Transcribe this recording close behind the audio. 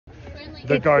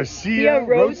The Garcia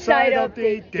Roadside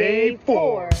Update Day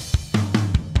 4.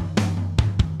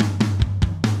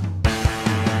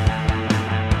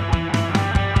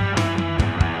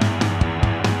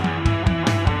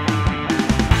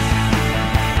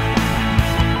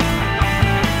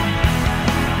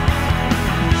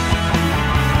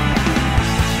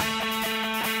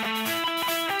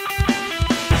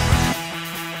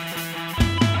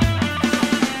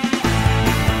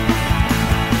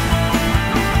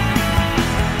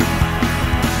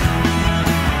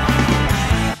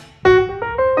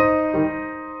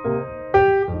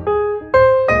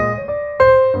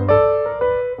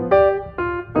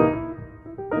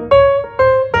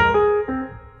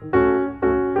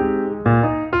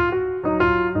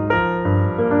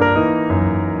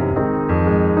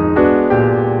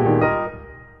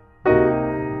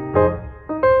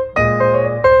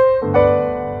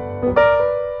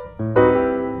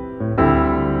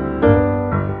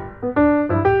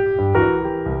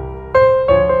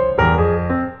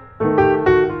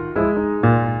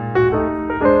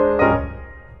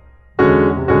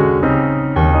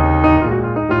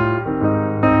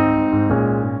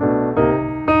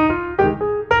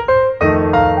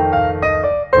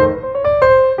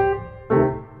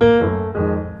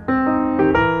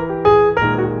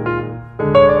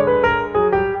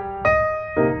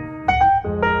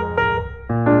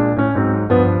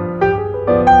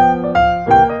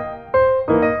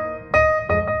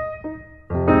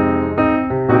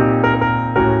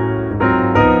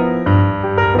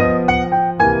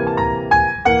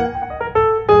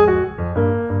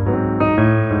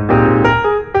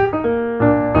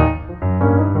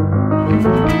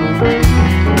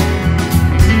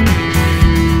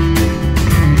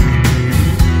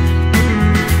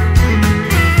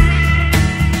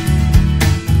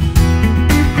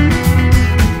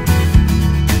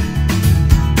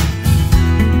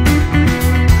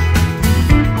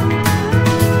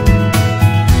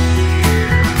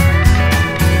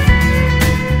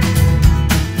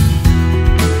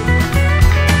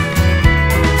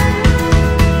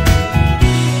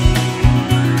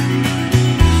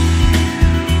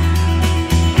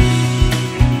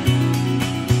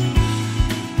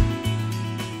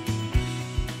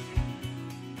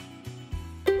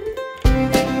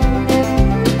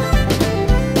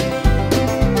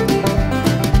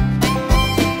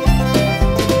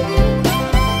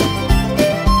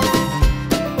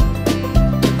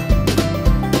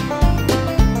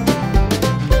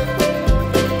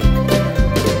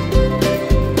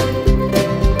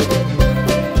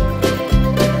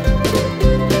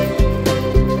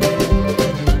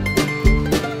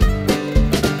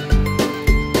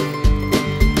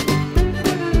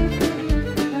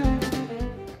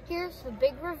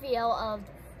 Of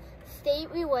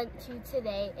state we went to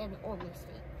today and only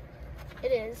state.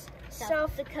 It is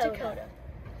South Dakota.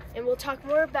 And we'll talk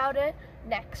more about it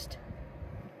next.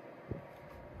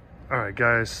 All right,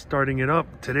 guys, starting it up.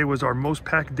 Today was our most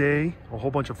packed day. A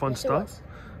whole bunch of fun stuff.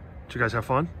 Did you guys have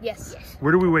fun? Yes.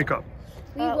 Where did we wake up?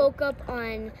 We woke up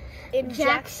in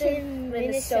Jackson,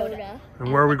 Minnesota.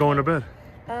 And where are we going to bed?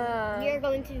 We are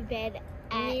going to bed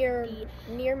at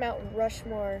near Mount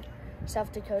Rushmore,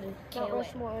 South Dakota. Mount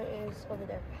Rushmore is over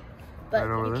there. But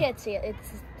you can't see it.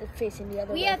 It's facing the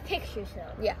other way. We have pictures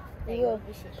though. Yeah, we'll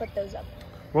put those up.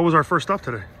 What was our first stop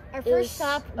today? Our first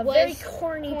stop was a very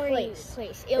corny place.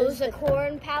 It was a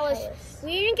corn palace.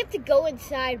 We didn't get to go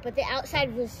inside, but the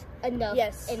outside was enough.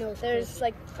 Yes, and it was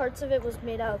parts of it was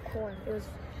made out of corn. It was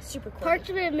super corny. Parts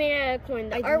of it made out of corn.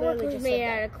 The artwork was made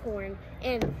out of corn,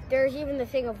 and there's even the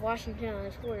thing of Washington on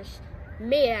his horse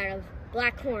made out of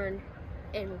black corn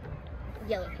and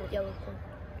yellow corn.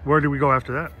 Where did we go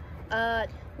after that?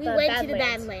 We went to the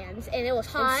Badlands, and it was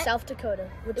hot. In South Dakota,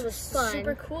 which was fun.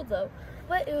 Super cool though.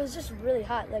 But it was just really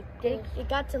hot. Like it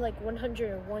got to like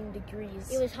 101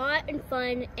 degrees. It was hot and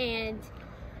fun, and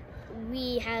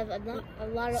we have a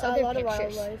lot of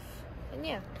wildlife. And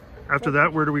yeah. After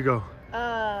that, where do we go?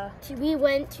 We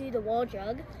went to the Wall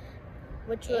Jug,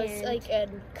 which was like a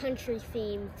country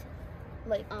themed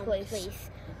place,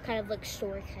 kind of like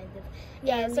store kind of.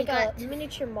 Yeah, and it's like a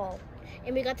miniature mall.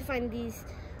 And we got to find these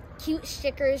cute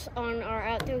stickers on our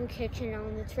outdoor kitchen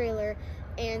on the trailer,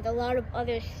 and a lot of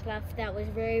other stuff that was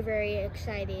very, very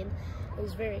exciting. It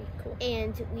was very cool.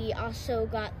 And we also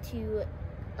got to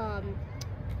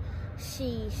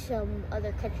see some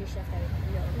other country stuff that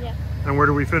we know. Yeah. And where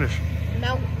did we finish?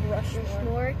 Mount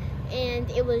Rushmore. And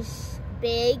it was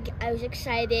big. I was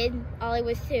excited. Ollie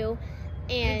was too.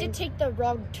 And we did take the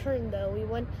wrong turn though.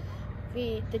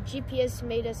 The GPS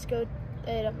made us go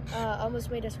it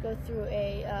almost made us go through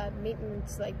a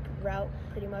maintenance route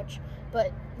pretty much,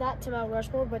 but not to Mount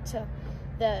Rushmore, but to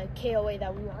the KOA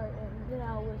that we are in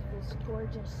now with this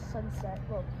gorgeous sunset.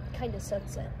 Well, kind of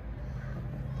sunset,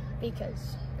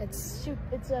 because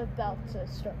it's about to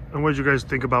start. And what did you guys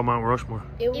think about Mount Rushmore?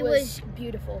 It was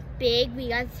beautiful. Big. We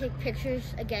got to take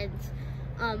pictures against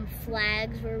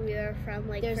flags where we were from.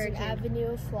 There's an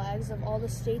avenue of flags of all the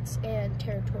states and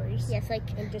territories. Yes,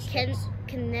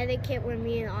 Connecticut, where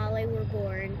me and Ale were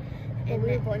born. And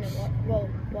we were born in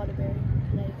Waterbury,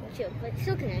 Connecticut. Too, but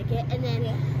still Connecticut. And then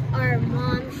our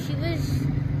mom, she was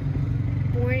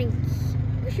born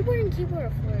in Cuba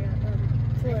or Florida?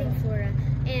 Florida. I think Florida.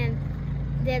 And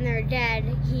then our dad,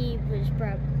 he was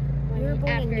brought. We were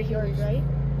born in New York, right?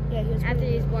 Yeah, he was. After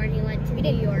he was born, he went to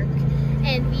New York,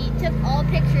 and we took all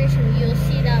pictures, and you'll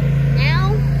see them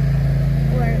now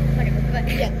or whatever. But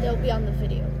yeah, they'll be on the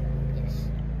video. Yes.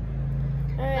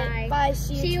 All right. Bye. Bye.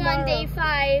 See you tomorrow. On day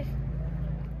 5.